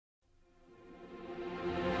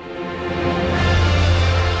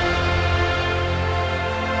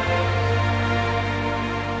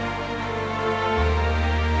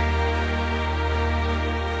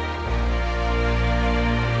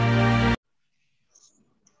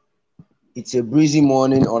It's a breezy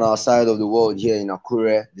morning on our side of the world here in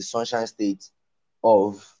Akure, the Sunshine State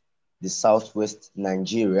of the southwest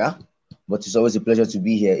Nigeria. But it's always a pleasure to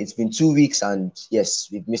be here. It's been 2 weeks, and yes,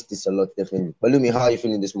 we've missed this a lot, definitely. Balumi, how are you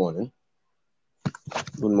feeling this morning?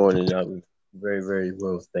 Good morning. I'm very, very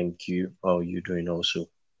well. Thank you. How are you doing also?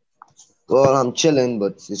 Well, I'm chilling,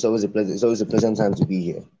 but it's always a pleasure. It's always a pleasant time to be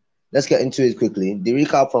here. Let's get into it quickly. The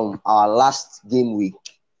recap from our last game week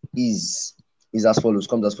is is as follows.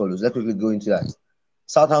 Comes as follows. Let's quickly go into that.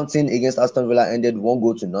 Southampton against Aston Villa ended 1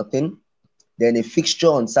 goal to nothing. Then a fixture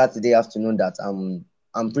on Saturday afternoon that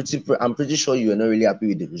I'm pretty sure you are not really happy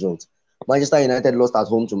with the result. Manchester United lost at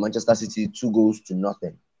home to Manchester City 2 goals to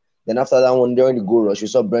nothing. Then after that one, during the goal rush, we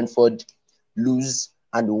saw Brentford lose,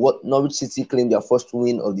 and what Norwich City claimed their first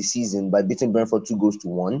win of the season by beating Brentford 2 goals to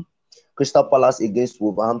 1. Crystal Palace against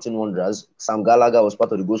Wolverhampton Wanderers. Sam Gallagher was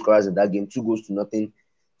part of the goal scorers in that game, 2 goals to nothing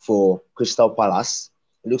for Crystal Palace.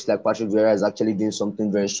 It looks like Patrick Vieira is actually doing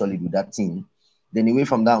something very solid with that team. Then away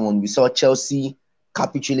from that one, we saw Chelsea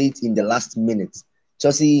capitulate in the last minute.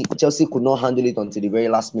 Chelsea could not handle it until the very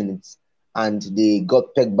last minute, and they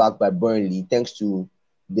got pegged back by Burnley thanks to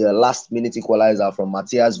the last minute equalizer from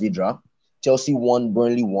Matthias Vidra. Chelsea won,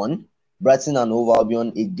 Burnley won. Brighton and Hove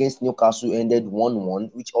Albion against Newcastle ended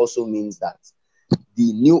 1-1, which also means that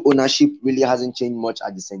the new ownership really hasn't changed much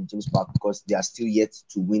at the St. James Park because they are still yet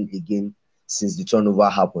to win a game since the turnover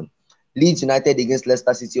happened. Leeds United against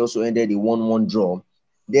Leicester City also ended a 1-1 draw.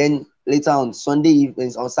 Then later on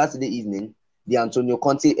Saturday evening, the Antonio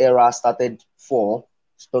Conte era started for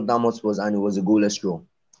Tottenham Hotspur, and it was a goalless draw.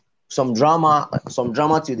 Some drama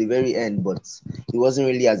till the very end, but it was not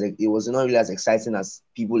really as exciting as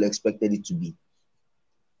people expected it to be.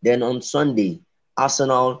 Then on Sunday,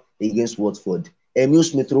 Arsenal against Watford. Emil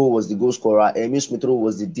Smith Rowe was the goal scorer. Emil Smith Rowe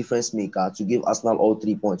was the difference maker to give Arsenal all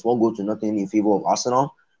 3 points. 1 goal to nothing in favor of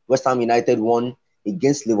Arsenal. West Ham United won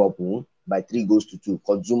against Liverpool by 3 goals to 2.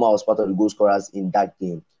 Kozuma was part of the goal scorers in that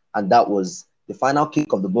game. And that was the final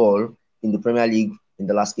kick of the ball in the Premier League in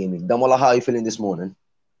the last game. Damola, how are you feeling this morning?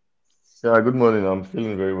 Yeah, good morning. I'm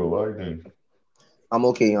feeling very well. How are you doing? I'm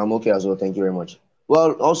okay. I'm okay as well. Thank you very much.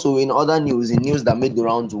 Well, also in other news, in news that made the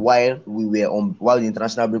rounds while the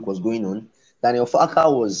international break was going on, Daniel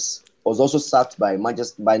Farker was also sacked by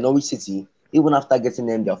Norwich City even after getting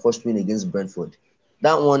them their first win against Brentford.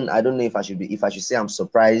 That one, I don't know if I should say I'm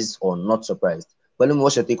surprised or not surprised. But let me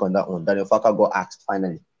what's your take on that one? Daniel Farker got axed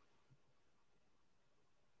finally.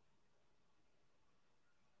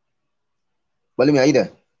 But let me, are you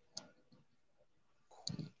there?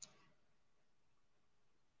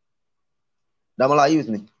 Damola, are you with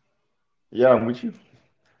me? Yeah, I'm with you.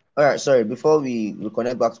 All right, sorry. Before we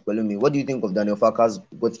connect back to Pelumi, what do you think of Daniel Farker's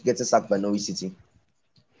getting sacked by Norwich City?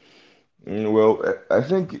 Well, I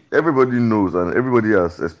think everybody knows and everybody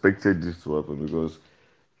has expected this to happen because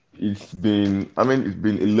it's been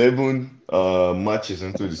 11 matches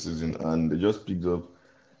into the season and they just picked up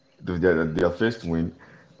their first win.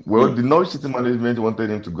 Well, Mm. the Norwich City management wanted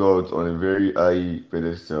him to go out on a very high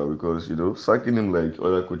pedestal because, sacking him like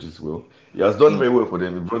other coaches will. He has done Mm. very well for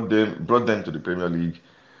them. He brought them to the Premier League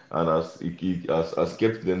and has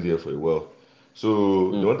kept them there for a while.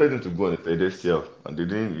 So they Mm. wanted him to go on a pedestal and they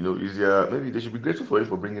didn't, easier. Maybe they should be grateful for him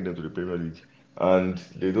for bringing them to the Premier League. And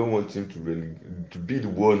they don't want him to be the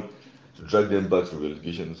one to drag them back to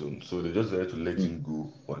relegation zone. So they just decided to let Mm. him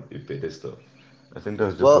go on a pedestal. I think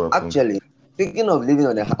that's just Well, what happened. actually, speaking of living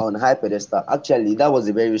on a high pedestal, actually that was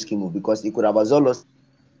a very risky move because he could have as well lost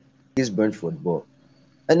his Brentford. But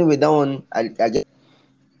anyway, that one I get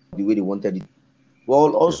the way they wanted it. Well,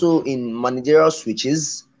 Yeah, for also sure. in managerial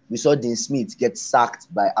switches, we saw Dean Smith get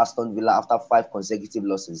sacked by Aston Villa after 5 consecutive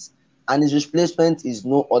losses. And his replacement is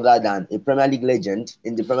no other than a Premier League legend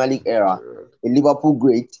in the Premier League era, Gerrard. a Liverpool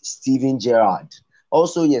great, Steven Gerrard.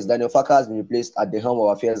 Also, yes, Daniel Farker has been replaced at the helm of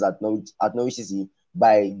affairs at Norwich City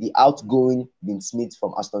by the outgoing Dean Smith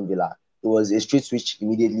from Aston Villa. It was a straight switch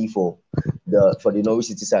immediately for the Norwich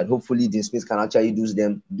City side. Hopefully, Dean Smith can actually do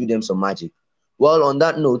them some magic. Well, on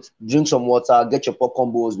that note, drink some water, get your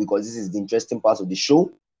popcorn bowls because this is the interesting part of the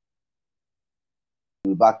show.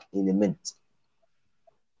 We'll be back in a minute.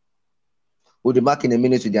 We'll be back in a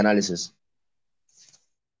minute with the analysis.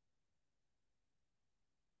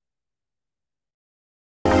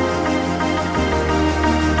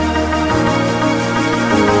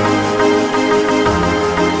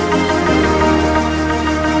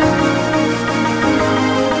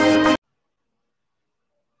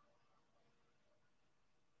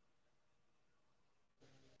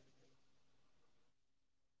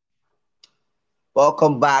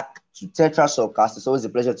 Welcome back to Tetra Soulcast. It's always a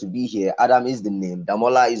pleasure to be here. Adam is the name.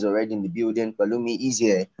 Damola is already in the building. Palumi is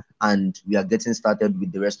here. and we are getting started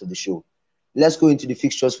with the rest of the show. Let's go into the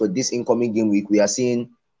fixtures for this incoming game week. We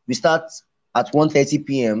start at 1:30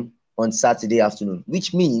 p.m. on Saturday afternoon,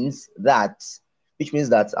 which means that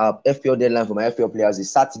our FPL deadline for my FPL players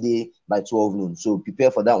is Saturday by 12 noon. So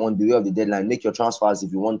prepare for that one. Beware of the deadline. Make your transfers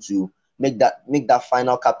if you want to. Make that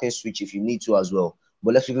final captain switch if you need to as well.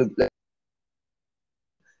 But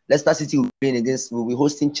Leicester City will be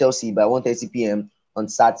hosting Chelsea by 1:30 p.m. on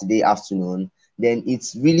Saturday afternoon. Then it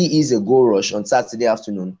really is a goal rush on Saturday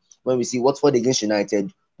afternoon when we see Watford against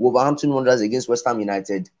United, Wolverhampton Wanderers against West Ham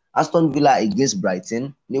United, Aston Villa against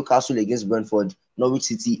Brighton, Newcastle against Brentford, Norwich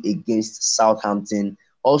City against Southampton.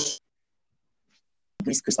 Also,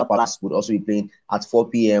 Crystal Palace would also be playing at 4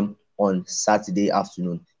 p.m. on Saturday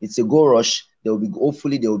afternoon. It's a goal rush.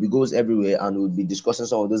 Hopefully there will be goals everywhere, and we'll be discussing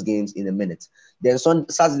some of those games in a minute. Then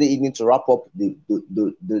Saturday evening, to wrap up the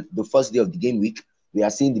first day of the game week, we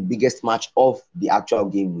are seeing the biggest match of the actual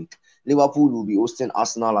game week. Liverpool will be hosting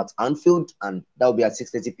Arsenal at Anfield, and that will be at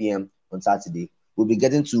 6:30 p.m. on Saturday. We'll be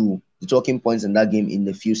getting to the talking points in that game in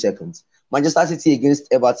a few seconds. Manchester City against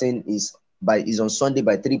Everton is on Sunday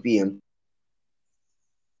by 3 p.m.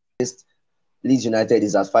 Leeds United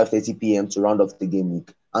is at 5:30 p.m. to round off the game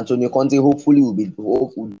week. Antonio Conte hopefully will be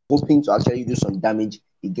hoping to actually do some damage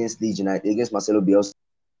against Leeds United, against Marcelo Bielsa.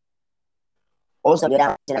 Also, the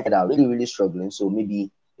other United are really, really struggling, so maybe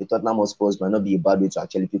the Tottenham Hotspurs might not be a bad way to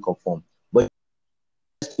actually pick up form. But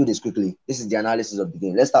let's do this quickly. This is the analysis of the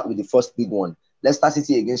game. Let's start with the first big one. Leicester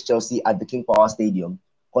City against Chelsea at the King Power Stadium.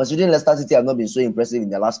 Considering Leicester City have not been so impressive in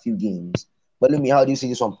their last few games, but let me, how do you see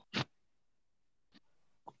this one?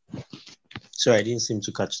 Sorry, I didn't seem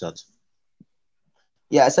to catch that.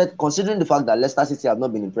 Yeah, I said considering the fact that Leicester City have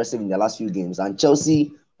not been impressive in their last few games, and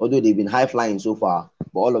Chelsea, although they've been high flying so far,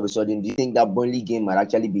 but all of a sudden, do you think that Burnley game might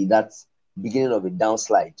actually be that beginning of a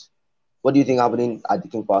downslide? What do you think happening at the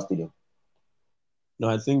King Power Stadium? No,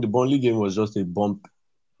 I think the Burnley game was just a bump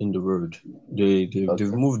in the road.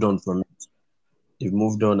 They've moved on from it. They've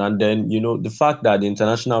moved on, and then the fact that the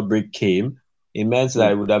international break came, it meant that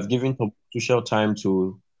I would have given Tuchel time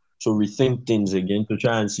to rethink things again, to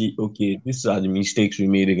try and see, okay, these are the mistakes we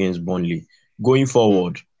made against Burnley. Going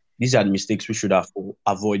forward, these are the mistakes we should have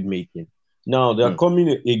avoid making. Now, they're coming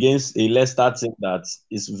against a Leicester team that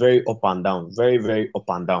is very up and down, very, very up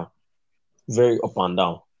and down, very up and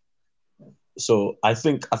down. So I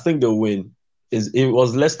think the win it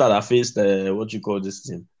was Leicester that faced what you call this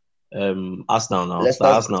team, Arsenal now.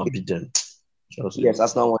 Arsenal beat them. Chelsea. Yes,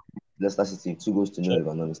 Arsenal won Leicester City 2-0 if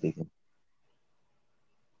I'm not mistaken.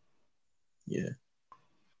 Yeah.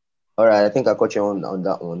 All right, I think I caught you on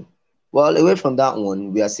that one. Well, away from that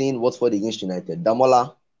one, we are seeing Watford against United.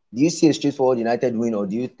 Damola, do you see a straightforward United win, or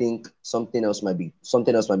do you think something else might be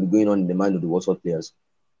going on in the mind of the Watford players?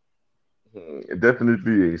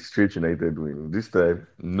 Definitely a straight United win. This time,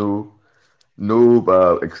 no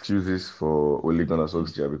excuses for Ole Gunnar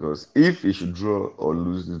Solskjaer, because if he should draw or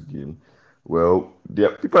lose this game, well,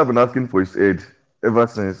 people have been asking for his head ever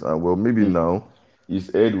since, and well, maybe now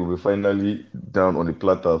his head will be finally down on the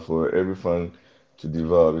platter for every fan to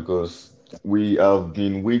devour, because we have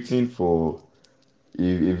been waiting for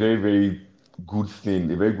a very, very good thing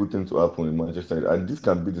to happen in Manchester United, and this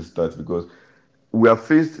can be the start, because we have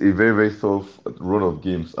faced a very, very tough run of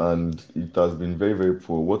games, and it has been very, very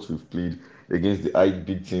poor what we've played against the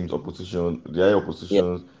big teams, the high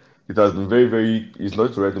oppositions. It has been very, very. It's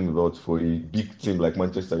not to write them about for a big team like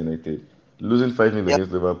Manchester United. Losing 5-0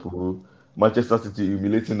 against Liverpool, Manchester City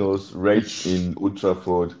humiliating us right in Old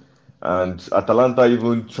Trafford, and Atalanta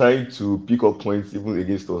even trying to pick up points even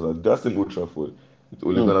against us at that same Old Trafford.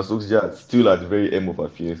 Ole Gunnar Solskjaer still at the very end of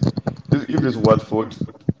affairs. If this Watford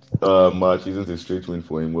match isn't a straight win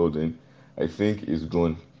for him, well then I think he's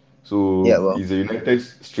gone. So is a United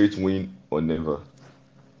straight win or never?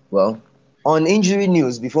 Well, on injury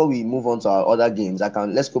news, before we move on to our other games,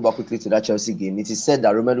 let's go back quickly to that Chelsea game. It is said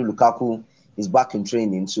that Romelu Lukaku is back in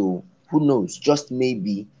training, so who knows? Just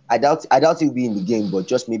maybe, I doubt he'll be in the game, but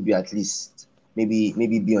just maybe at least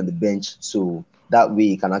maybe be on the bench, so that way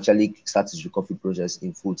he can actually start his recovery process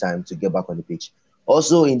in full time to get back on the pitch.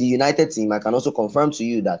 Also, in the United team, I can also confirm to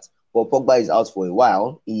you that Paul Pogba is out for a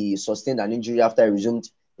while. He sustained an injury after he resumed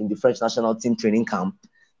in the French national team training camp,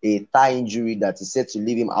 a thigh injury that is set to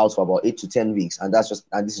leave him out for about 8 to 10 weeks, and this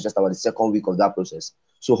is just about the second week of that process.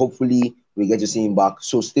 So hopefully we get to see him back.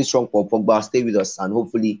 So stay strong, Paul Pogba, stay with us, and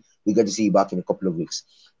hopefully we get to see you back in a couple of weeks.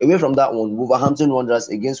 Away from that one, Wolverhampton Wanderers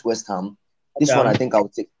against West Ham. This one I think I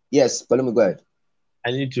would take. Yes, but let me go ahead. I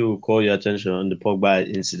need to call your attention on the Pogba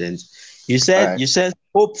incident. You said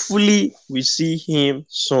hopefully we see him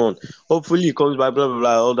soon. Hopefully he comes back, blah blah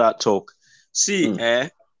blah, all that talk. See,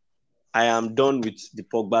 I am done with the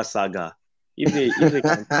Pogba saga. If they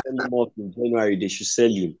can sell him off in January, they should sell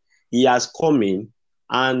him. He has come in,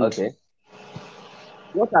 and Okay.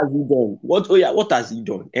 what has he done? What has he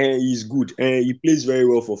done? He's good. He plays very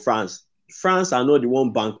well for France. France are not the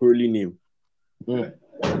one bankrolling him. Mm.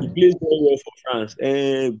 He plays very well for France.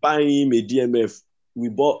 Buying him a DMF, we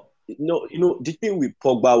bought. The thing with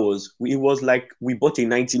Pogba was it was like we bought a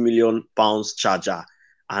 90 million pounds charger,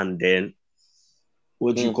 and then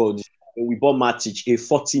what do you call this? We bought Matic a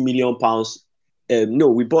 40 million pounds. No,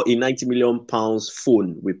 we bought a 90 million pounds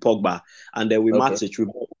phone with Pogba, and then with Okay. Matic we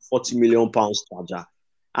bought 40 million pounds charger,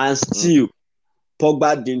 and still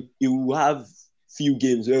Pogba didn't. He will have few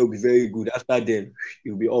games where he'll be very good. After then,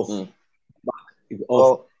 he'll be off. He'll be off.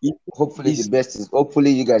 Well, hopefully the best is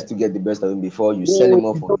hopefully you guys to get the best of him before you sell him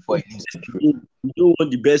off or before he leaves. We don't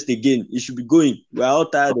want the best again. He should be going. We are all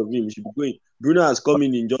tired of him. He should be going. Bruno has come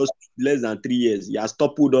in just less than 3 years. He has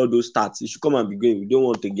toppled all those stats. He should come and be going. We don't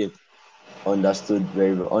want again. Understood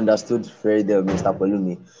very well. Understood very well, Mr.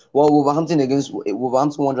 Palumi. Well, Wolverhampton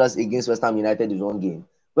Wanderers against West Ham United is one game.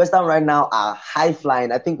 West Ham right now are high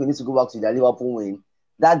flying. I think we need to go back to their Liverpool win.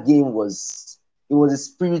 That game was a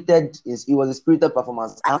spirited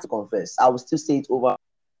performance. I have to confess. I will still say it over.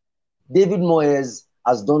 David Moyes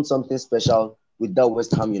has done something special with that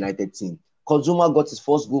West Ham United team. Kozuma got his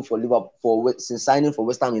first goal for Liverpool since signing for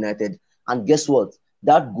West Ham United, and guess what?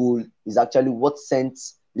 That goal is actually what sent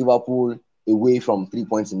Liverpool away from 3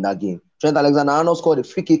 points in that game. Trent Alexander-Arnold scored a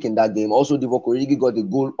free kick in that game. Also, Divock Origi got the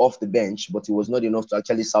goal off the bench, but it was not enough to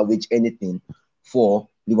actually salvage anything for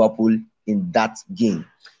Liverpool in that game.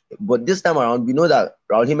 But this time around, we know that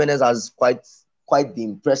Raul Jimenez has quite the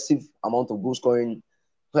impressive amount of goal scoring.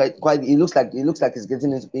 It looks like he's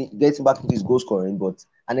getting back into his goal scoring.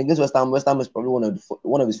 And against West Ham is probably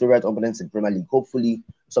one of his favorite opponents in Premier League. Hopefully,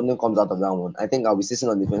 something comes out of that one. I think I'll be sitting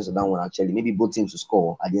on the defense of that one actually. Maybe both teams to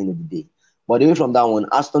score at the end of the day. But away from that one,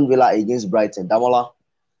 Aston Villa against Brighton. Damola,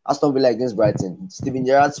 Aston Villa against Brighton. Steven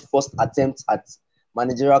Gerrard's first attempt at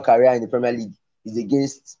managerial career in the Premier League is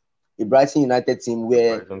against a Brighton United team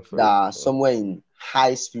where they are somewhere in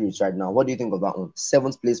high spirits right now. What do you think of that one?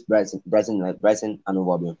 7th place Brighton and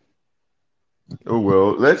Albion. Oh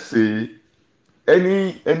well, let's see.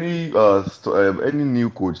 Any new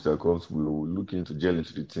coach that comes will look into gel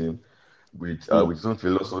into the team with his own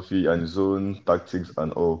philosophy and his own tactics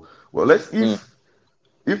and all. Well, if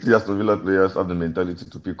the Aston Villa players have the mentality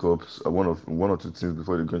to pick up one or two teams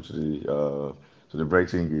before they go to the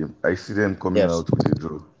Brighton game, I see them coming out with a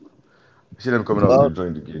draw. I see them coming out with a draw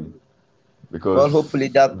in the game. Because hopefully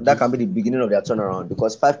that can be the beginning of their turnaround,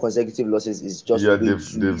 because 5 consecutive losses is just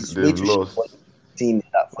they've lost team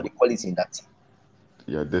for the quality in that team.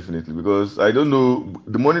 Yeah, definitely. Because I don't know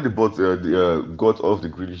the money they got off the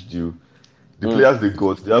Grealish deal. The players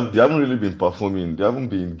they haven't really been performing. They haven't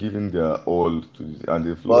been giving their all and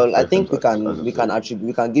they've lost. Well, I think we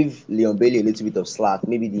can give Leon Bailey a little bit of slack.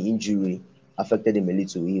 Maybe the injury affected him a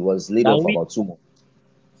little. He was laid off for about 2 months.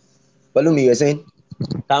 Palumi, you're saying?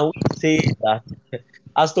 Can we say that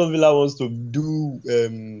Aston Villa wants to do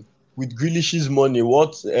with Grealish's money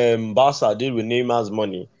what Barca did with Neymar's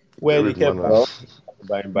money, where they kept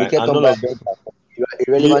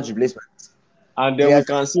irrelevant replacement. And then we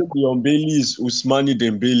can see Leon Bailey is Ousmane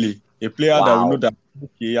Dembele, a player that we know that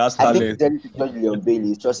he has talent. I think Leon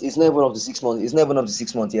Bailey it's not even up to 6 months. It's not even up to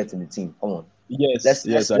 6 months yet in the team. Come on. Yes.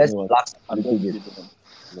 Let's relax a little bit.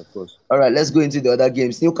 Of course. All right, let's go into the other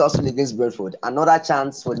games. Newcastle against Brentford. Another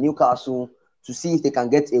chance for Newcastle to see if they can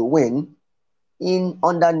get a win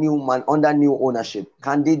under new ownership.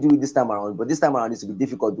 Can they do it this time around? But this time around it's to be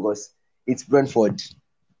difficult because it's Brentford.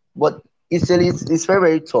 But it's very,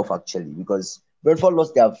 very tough actually, because Brentford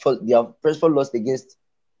lost lost against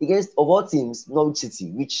of all teams Norwich City,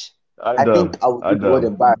 which I think I would be more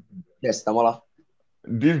embarrassed. Yes, Damola.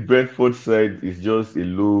 This Brentford side is just a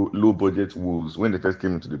low budget Wolves. When they first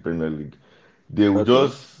came into the Premier League, they will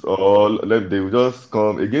just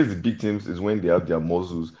come against the big teams. Is when they have their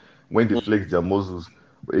muscles, when they flex their muscles.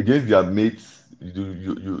 But against their mates,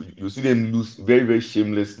 you see them lose very, very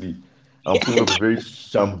shamelessly and put up a very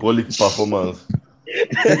shambolic performance.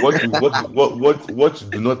 What you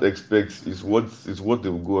do not expect is what they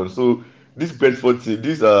will go on. So this Brentford team,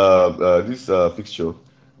 this fixture.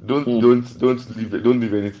 Don't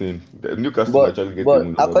leave anything. Newcastle actually get but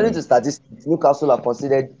according to statistics, Newcastle are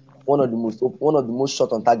considered one of the most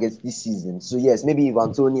shot on targets this season. So yes, maybe if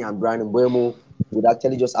Anthony and Brian Mbeumo would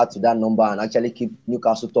actually just add to that number and actually keep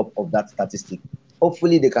Newcastle top of that statistic.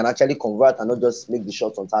 Hopefully they can actually convert and not just make the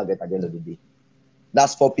shots on target at the end of the day.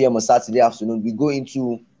 That's 4 p.m. on Saturday afternoon. We go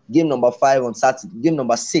into game number 5 on Saturday, game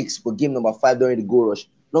number 6, but game number 5 during the goal rush.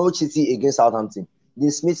 Norwich City against Southampton.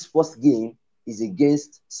 Dean Smith's first game is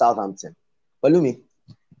against Southampton. Balumi,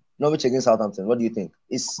 Norwich against Southampton. What do you think?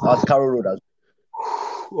 It's at Carrow Road as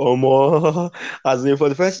As in for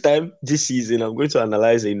the first time this season, I'm going to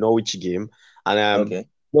analyze a Norwich game, and well. I'm Okay.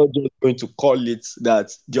 not just going to call it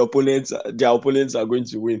that their opponents are going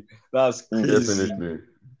to win. That's crazy. Definitely.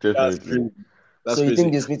 That's Definitely. crazy. So That's you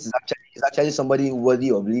think crazy. Dean Smith is actually somebody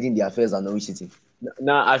worthy of leading the affairs at Norwich City?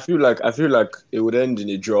 Now I feel like it would end in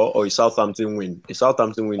a draw or a Southampton win. A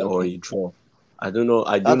Southampton win or Okay. a draw. I don't know.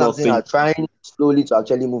 I do not Southampton are think trying slowly to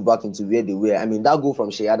actually move back into where they were. I mean, that goal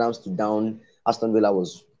from Shea Adams to down Aston Villa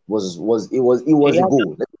was a Shea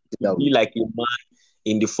goal. Let's put it would that be way. like a man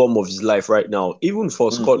in the form of his life right now. Even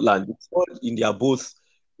for Mm. Scotland, he scored in their both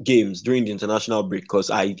games during the international break because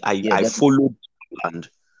I Yeah, definitely. followed Scotland.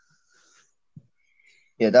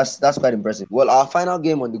 Yeah, that's quite impressive. Well, our final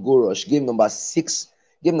game on the Go Rush, game number six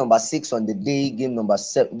on the day, game number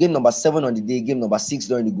seven on the day, game number 6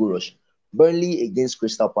 during the Go Rush. Burnley against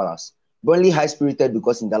Crystal Palace. Burnley high spirited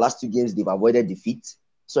because in the last 2 games they've avoided defeat.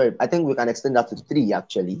 Sorry, I think we can extend that to 3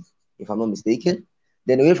 actually, if I'm not mistaken.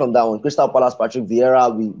 Then away from that one, Crystal Palace, Patrick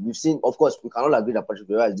Vieira. We've seen, of course, we can all agree that Patrick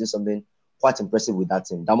Vieira is doing something quite impressive with that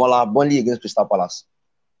team. Damola, Burnley against Crystal Palace.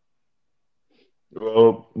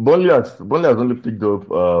 Well, Burnley has only picked up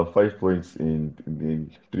 5 points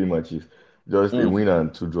in 3 matches, just a Mm, win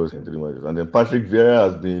and 2 draws in 3 matches. And then Patrick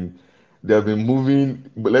Vieira they have been moving,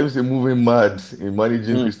 but let me say moving mad in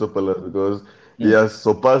managing mm, Crystal Palace because he mm, has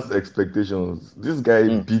surpassed expectations. This guy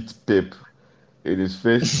mm, beat Pep in his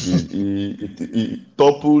first game. He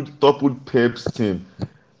toppled Pep's team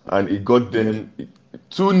and he got them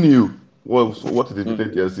 2-0. What is mm.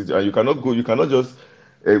 it their city? And you cannot just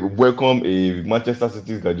welcome a Manchester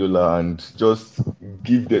City Guardiola and just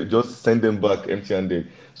send them back empty-handed.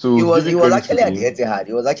 He So was he giving was credit to actually at the him. Etihad.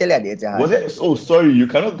 He was actually at the Was Etihad. it? Oh, sorry, you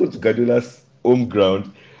cannot go to Guardiola's home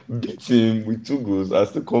ground, beat him with 2 goals, and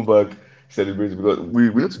still come back celebrate because we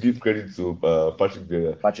need to give credit to Patrick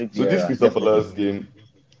Vieira. Patrick So this Vieira, Crystal definitely. Palace game,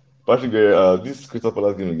 Patrick Vieira, this Crystal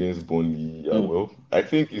Palace game against Burnley, Mm. well, I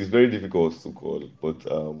think it's very difficult to call, but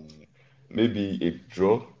maybe a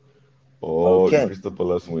draw or the Okay. Crystal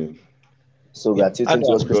Palace win So we Yeah, are tilting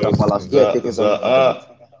towards Crystal because Palace. Yeah, taking something out of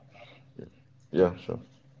it. Yeah, sure.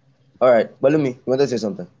 All right. Balumi, you want to say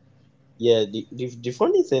something? yeah. The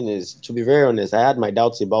funny thing is, to be very honest, I had my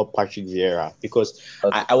doubts about Patrick Vieira because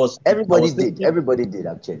Okay. I was thinking Everybody did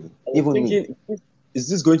actually. I was Even me. thinking, is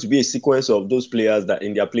this going to be a sequence of those players that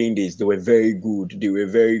in their playing days they were very good,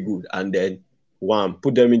 and then one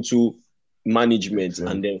put them into The management,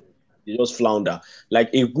 and team. then they just flounder. Like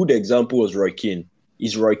a good example was Roy Keane.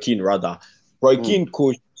 Is Roy Keane rather? Roy Mm. Keane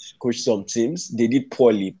coached some teams. They did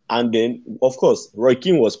poorly, and then of course Roy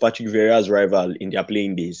Keane was Patrick Vieira's rival in their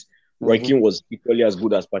playing days. Roy Mm-hmm. Keane was equally as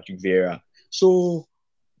good as Patrick Vieira. So,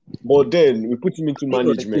 but then we put him into I think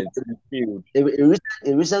Roy Keane- management. He failed.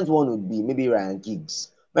 a recent one would be maybe Ryan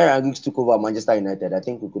Giggs. When Ryan Giggs took over Manchester United, I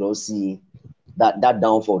think we could all see that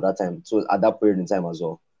downfall that time. So at that period in time as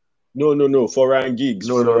well. No. For Ryan Giggs,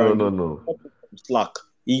 No, no, no, no, no. slack.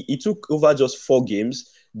 He took over just 4 games.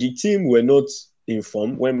 The team were not in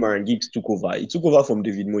form when Ryan Giggs took over. He took over from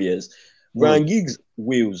David Moyes. Ryan Mm. Giggs,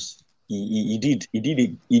 Wales, he did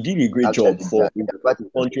a great Actually, job for yeah, quite the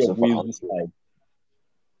impressive country so of far. Wales this side.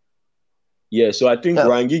 Yeah, so I think Yeah.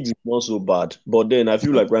 Ryan Giggs is not so bad, but then I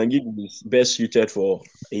feel like Ryan Giggs is best suited for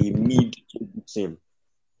a mid team.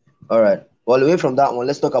 All right. Well, away from that one,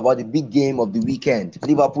 let's talk about the big game of the weekend: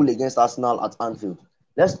 Liverpool against Arsenal at Anfield.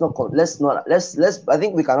 Let's. I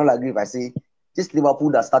think we can all agree if I say this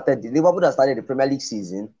Liverpool that started the Premier League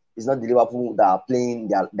season is not the Liverpool that are playing.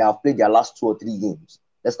 They have played their last 2 or 3 games.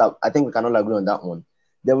 I think we can all agree on that one.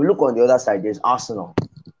 Then we look on the other side. There's Arsenal,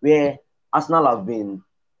 where Arsenal have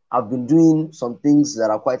been doing some things that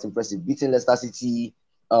are quite impressive, beating Leicester City,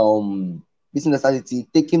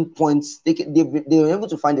 taking points. They were able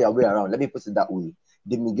to find their way around. Let me put it that way.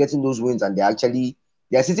 They've been getting those wins, and they are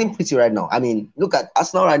sitting pretty right now. I mean, look at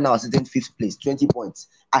Arsenal right now, sitting 5th place, 20 points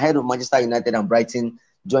ahead of Manchester United and Brighton,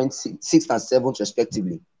 joined 6th and 7th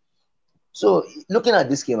respectively. So looking at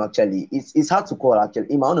this game, actually, it's hard to call.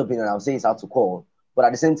 Actually, in my own opinion, I would say it's hard to call. But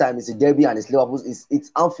at the same time, it's a derby and it's Liverpool.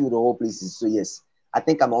 It's Anfield, the whole places. So yes, I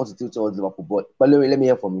think I'm going to tilt towards Liverpool. But let me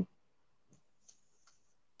hear from you.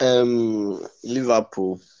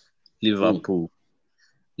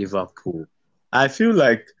 Liverpool. I feel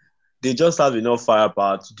like they just have enough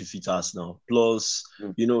firepower to defeat Arsenal. Plus,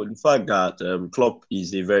 the fact that Klopp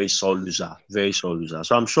is a very sore loser.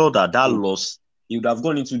 So I'm sure that loss, he would have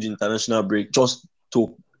gone into the international break just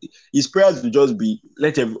to his prayers will just be,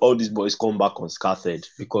 let all these boys come back unscathed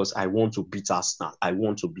because I want to beat Arsenal. I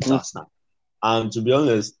want to beat Arsenal. And to be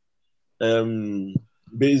honest,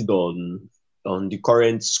 based on the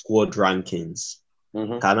current squad rankings,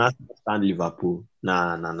 can Arsenal stand Liverpool?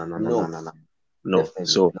 Nah. No.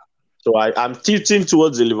 So I'm tilting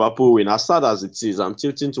towards the Liverpool win. As sad as it is, I'm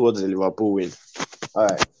tilting towards the Liverpool win. All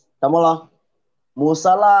right. Damola, Mo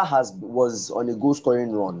Salah was on a goal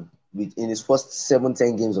scoring run in his first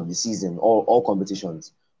 7-10 games of the season, all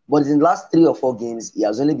competitions. But in the last 3 or 4 games, he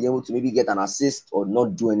has only been able to maybe get an assist or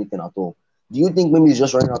not do anything at all. Do you think maybe he's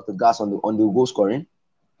just running out the gas on the goal scoring?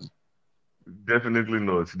 Definitely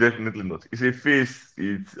not. Definitely not. It's a phase.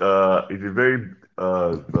 It's a very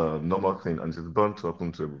normal thing, and it's bound to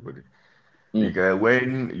happen to everybody.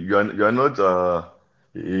 When you're not a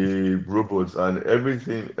robot, and every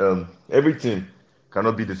team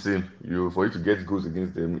cannot be the same. For you to get goals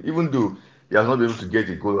against them, even though he has not been able to get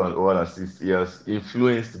a goal or an assist, he has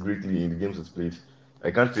influenced greatly in the games he's played.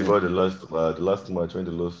 I can't say about the last match when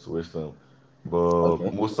they lost to West Ham,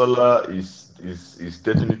 but Mo Salah is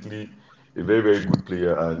definitely a very, very good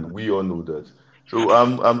player, and we all know that. So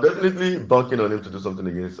I'm definitely banking on him to do something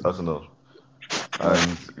against Arsenal.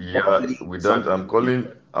 And with that, I'm calling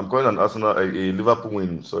an Arsenal a Liverpool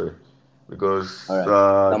win. Sorry, because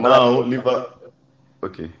now Liverpool.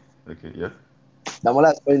 Okay, yeah.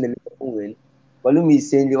 Damola is calling the Liverpool win. Balumi is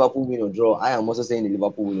saying Liverpool win or draw. I am also saying the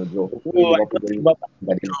Liverpool win or draw.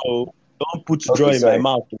 Don't put draw in my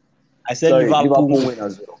mouth. I said Liverpool win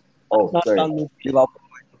as well. Oh, sorry. Liverpool.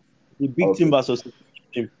 The big team versus the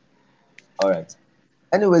team. All right.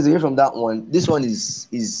 Anyways, away from that one, this one is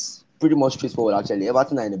pretty much straightforward actually.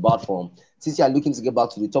 Everton are in a bad form. City are looking to get back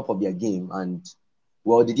to the top of their game, and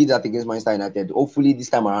well, they did that against Manchester United. Hopefully this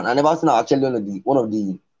time around, and Everton are actually one of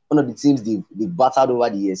the teams they've battled over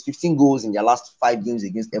the years. 15 goals in their last 5 games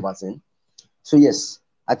against Everton. So yes,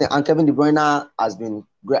 I think and Kevin De Bruyne has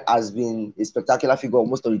been a spectacular figure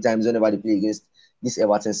most of the times whenever they play against this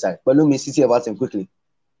Everton side. But let me City Everton quickly.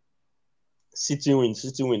 City win,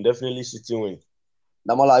 definitely City win.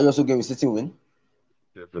 Damola, are you also going with City win?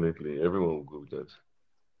 Definitely, everyone will go with that.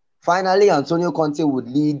 Finally, Antonio Conte would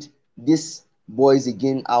lead these boys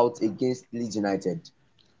again out against Leeds United.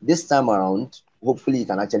 This time around, hopefully he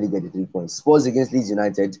can actually get the 3 points. Spurs against Leeds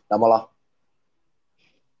United. Damola?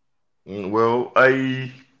 Well,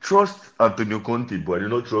 I trust Antonio Conte, but I do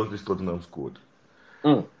not trust this Tottenham squad.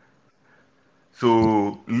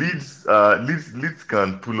 So Leeds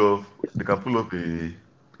can pull off. They can pull off a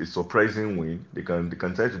surprising win. They can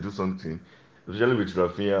try to do something, especially with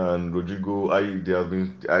Rafinha and Rodrigo. I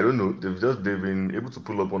don't know. They've been able to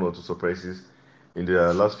pull up 1 or 2 surprises in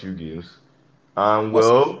their last few games. And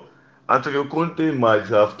well, Antonio Conte might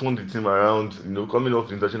have turned the team around. Coming off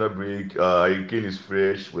the international break, Harry Kane is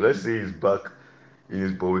fresh. Well, let's say he's back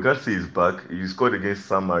but we can't say he's back. He scored against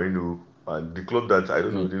San Marino, and the club that I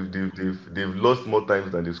don't know, they've lost more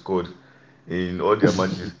times than they scored in all their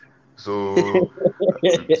matches. So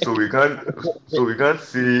we can't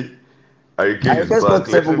say Harry Kane is back.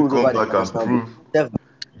 Let him come back and prove.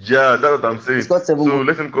 Yeah, that's what I'm saying. So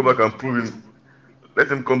let him come back and prove him. Let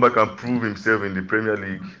him come back and prove himself in the Premier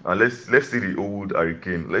League, and let's see the old Harry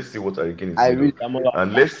Kane. Let's see what Harry Kane is doing,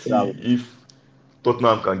 and let's see if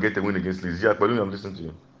Tottenham can get a win against Leeds. Yeah, but I'm listening to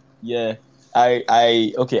you. Yeah,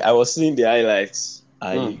 I was seeing the highlights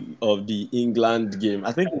of the England game.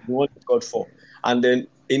 I think it's the one he scored for, and then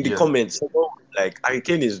in the comments, like Harry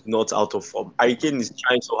Kane is not out of form. Harry Kane is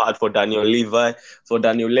trying so hard for Daniel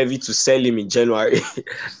Levy to sell him in January.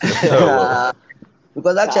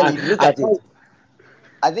 Because actually, if you look at it,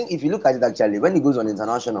 I think if you look at it actually, when he goes on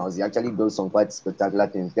internationals, he actually does some quite spectacular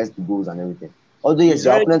things, gets the goals and everything. Although yes,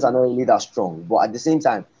 the opponents are not really that strong, but at the same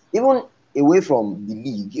time, even away from the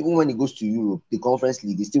league, even when he goes to Europe, the Conference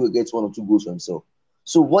League, he still gets 1 or 2 goals for himself.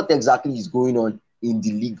 So what exactly is going on in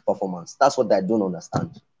the league performance? That's what I don't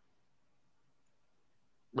understand.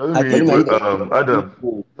 Adam.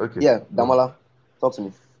 Okay. Yeah, Damola, talk to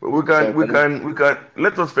me. We can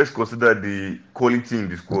let us first consider the quality in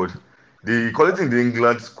the squad. The quality in the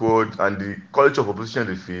England squad and the quality of opposition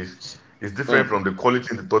they face is different from the quality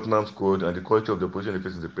in the Tottenham squad and the quality of the opposition they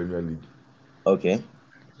face in the Premier League. Okay.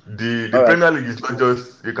 The Premier League is not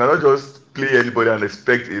just, you cannot just play anybody and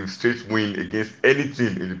expect a straight win against any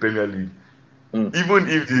team in the Premier League. Even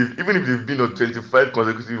if they've been on 25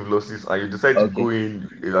 consecutive losses and you decide to go in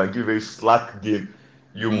and give a slack game,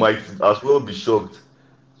 you might as well be shocked.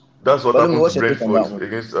 That's what happened to Brentford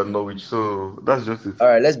against Norwich. So that's just it. All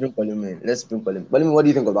right, let's bring Colin in. Colin, what do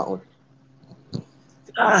you think of that one?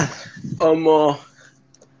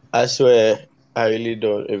 I swear, I really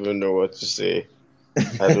don't even know what to say.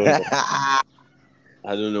 I don't know.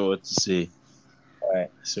 I don't know what to say. All right.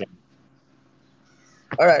 So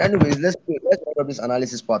All right. Anyways, let's wrap up this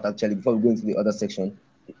analysis part actually before we go into the other section.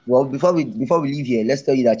 Well, before we leave here, let's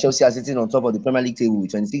tell you that Chelsea are sitting on top of the Premier League table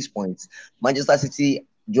with 26 points. Manchester City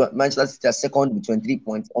are second with 23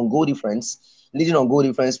 points on goal difference. Leading on goal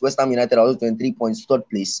difference, West Ham United are also 23 points, third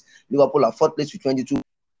place. Liverpool are fourth place with 20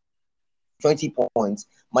 points.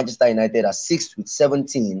 Manchester United are sixth with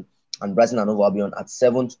 17, and Brighton and Hove Albion at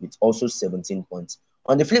seventh with also 17 points.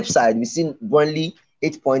 On the flip side, we've seen Burnley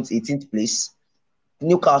 8 points, 18th place.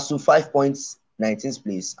 Newcastle 5 points, 19th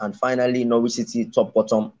place, and finally Norwich City rock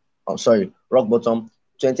bottom,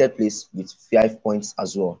 20th place with 5 points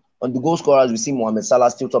as well. On the goal scorers, we see Mohamed Salah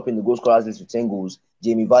still topping the goal scorers list with 10 goals.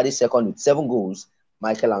 Jamie Vardy second with 7 goals.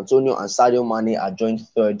 Michael Antonio and Sadio Mane are joined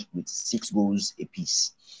third with 6 goals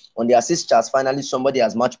apiece. On the assist charts, finally somebody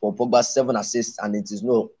has matched Paul Pogba's 7 assists, and it is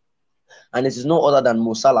no other than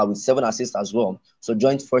Mo Salah with 7 assists as well. So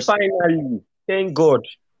joint first. finally, thank God.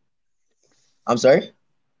 I'm sorry.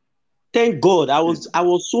 Thank God. I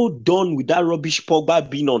was so done with that rubbish Pogba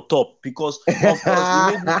being on top because of course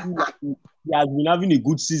he made me feel like he has been having a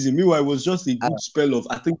good season. Meanwhile, it was just a good spell of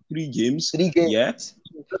I think 3 games. 3 games. Yeah.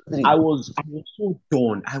 3. I was so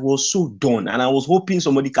done. I was so done, and I was hoping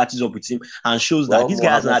somebody catches up with him and shows that this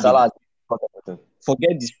guy hasn't had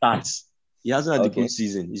forget the stats. He hasn't had a good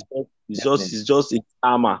season. He's just a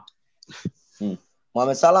armor.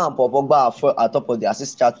 Mohamed Salah and Paul Pogba are top of the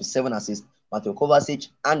assist chart with 7 assists. Mateo Kovacic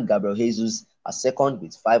and Gabriel Jesus are second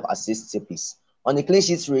with 5 assists apiece. On the clean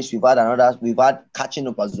sheets race, we've had catching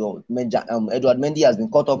up as well. Edouard Mendy has been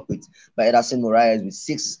caught up with by Ederson Moraes with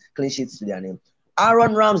 6 clean sheets to their name.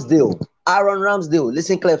 Aaron Ramsdale,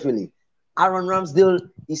 listen carefully. Aaron Ramsdale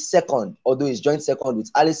is second, although he's joint second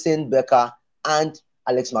with Alisson Becker and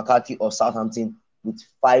Alex McCarthy of Southampton with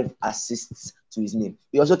 5 assists to his name.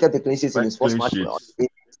 He also kept a clean sheet in his first match.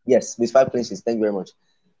 Yes, with 5 clean sheets. Thank you very much.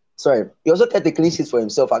 Sorry, he also kept a clean sheet for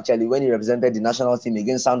himself actually when he represented the national team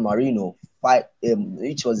against San Marino,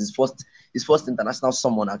 which was his first international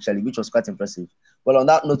summon actually, which was quite impressive. Well, on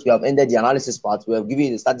that note, we have ended the analysis part. We have given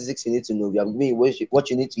you the statistics you need to know. We have given you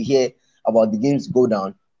what you need to hear about the games go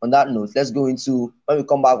down. On that note, let's go into when we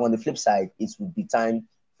come back on the flip side. It will be time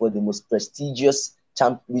for the most prestigious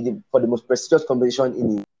competition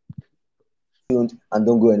in the world, and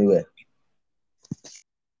don't go anywhere.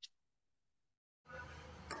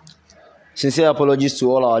 Sincere apologies to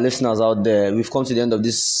all our listeners out there. We've come to the end of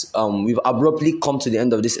this. We've abruptly come to the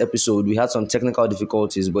end of this episode. We had some technical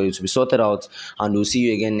difficulties, but it will be sorted out, and we'll see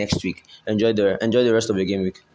you again next week. Enjoy the rest of your game week.